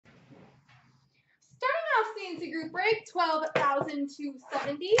Emergency group break,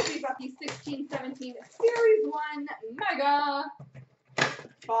 12,270. We've got the 16-17 Series 1 Mega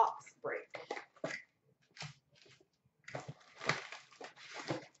box break.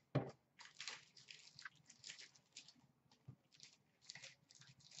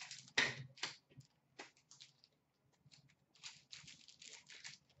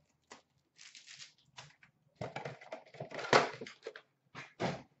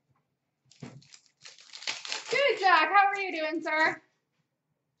 Good, Jack. How are you doing, sir?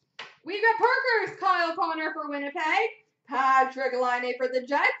 We've got Parker's Kyle Connor for Winnipeg, Patrick Laine for the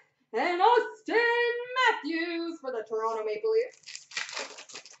Jets, and Austin Matthews for the Toronto Maple Leafs.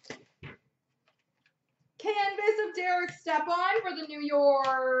 Canvas of Derek Stepan for the New York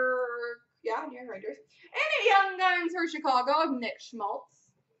Rangers. And a Young Guns for Chicago of Nick Schmaltz.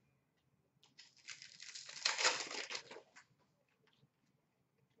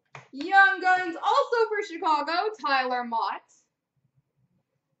 Young Guns also for Chicago, Tyler Mott.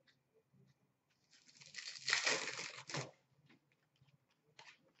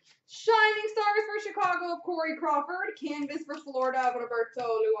 Shining Stars for Chicago of Corey Crawford. Canvas for Florida of Roberto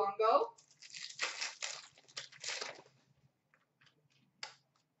Luongo.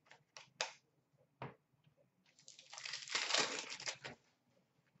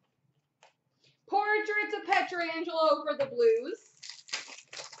 Portraits of Pietrangelo for the Blues.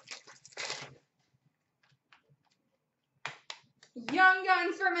 Young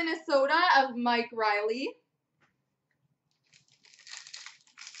Guns for Minnesota of Mike Riley.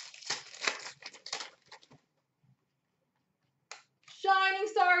 Shining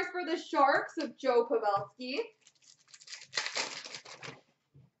Stars for the Sharks of Joe Pavelski.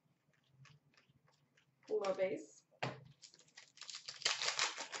 Low base.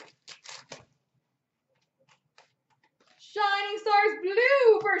 Shining Stars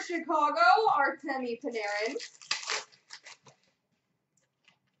Blue for Chicago, Artemi Panarin.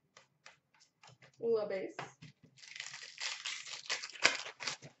 Low base.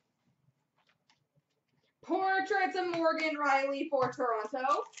 Portraits of Morgan Riley for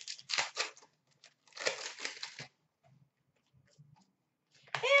Toronto.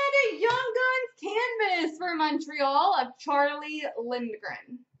 And a Young Guns canvas for Montreal of Charlie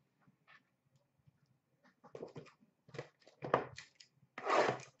Lindgren.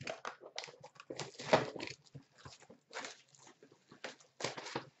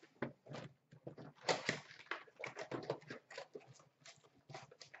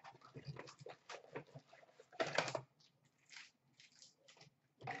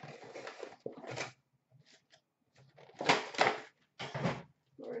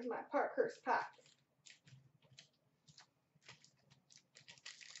 Where's my Parkhurst pack?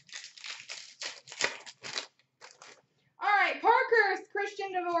 All right, Parkhurst,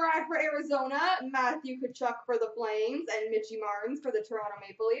 Christian Dvorak for Arizona, Matthew Tkachuk for the Flames, and Mitchie Martins for the Toronto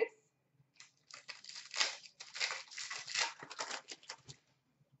Maple Leafs.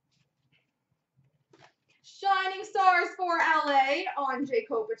 Shining Stars for LA, Anze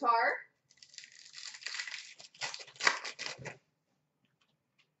Kopitar.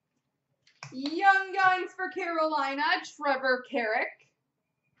 Young Guns for Carolina, Trevor Carrick.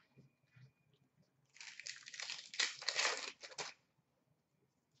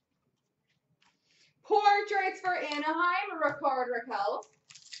 Portraits for Anaheim, Rickard Rakell.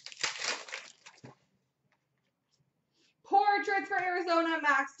 Portraits for Arizona,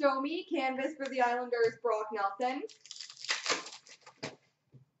 Max Domi. Canvas for the Islanders, Brock Nelson.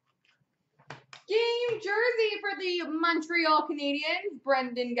 Game jersey for the Montreal Canadiens,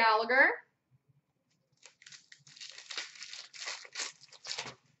 Brendan Gallagher.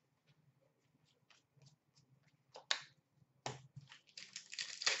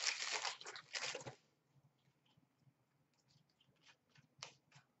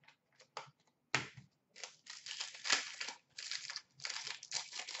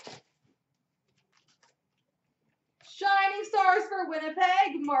 Shining Stars for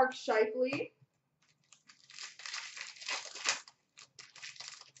Winnipeg, Mark Scheifele.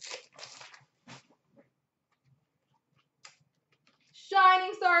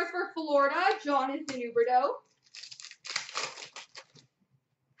 Shining Stars for Florida, Jonathan Huberdeau.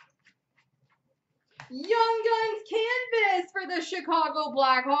 Young Guns canvas for the Chicago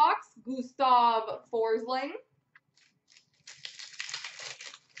Blackhawks, Gustav Forsling.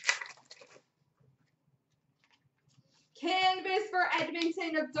 Canvas for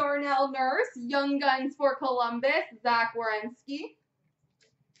Edmonton of Darnell Nurse. Young Guns for Columbus, Zach Werenski.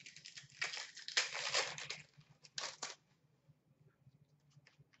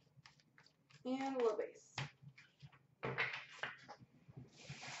 And low base.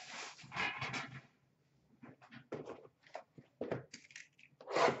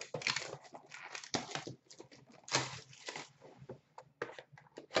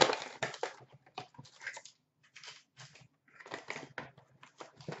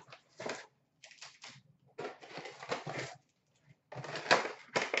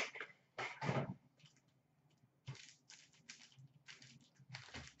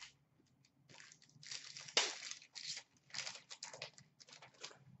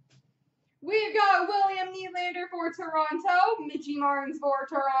 We've got William Nylander for Toronto, Mitchie Martins for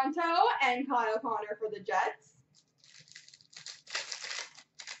Toronto, and Kyle Connor for the Jets.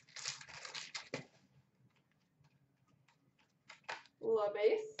 La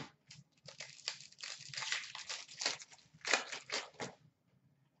base.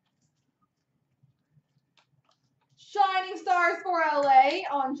 Shining Stars for LA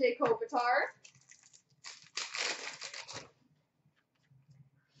on Jake Kopitar.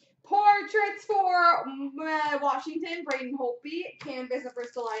 Portraits for Washington, Braden Holtby. Canvas of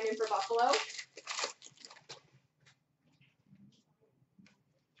Ristolainen for Buffalo.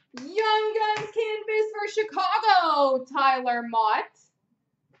 Young Guns canvas for Chicago, Tyler Mott.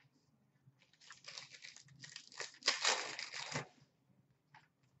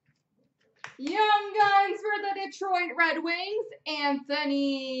 Young Guns for the Detroit Red Wings,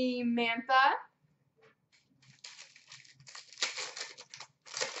 Anthony Mantha.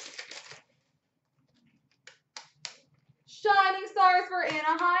 Shining Stars for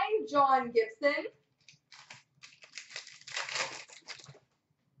Anaheim, John Gibson.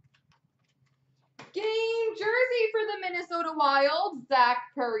 Game jersey for the Minnesota Wild, Zach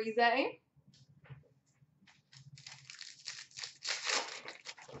Parise.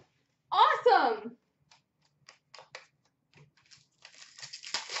 Awesome!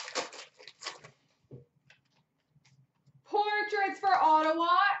 Portraits for Ottawa,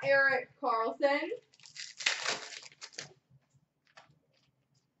 Eric Carlson.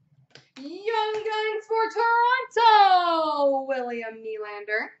 Young Guns for Toronto, William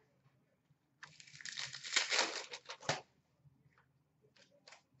Nylander.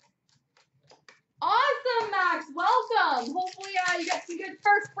 Awesome, Max. Welcome. Hopefully you got some good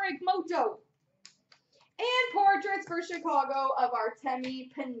first break mojo. And portraits for Chicago of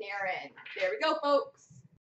Artemi Panarin. There we go, folks.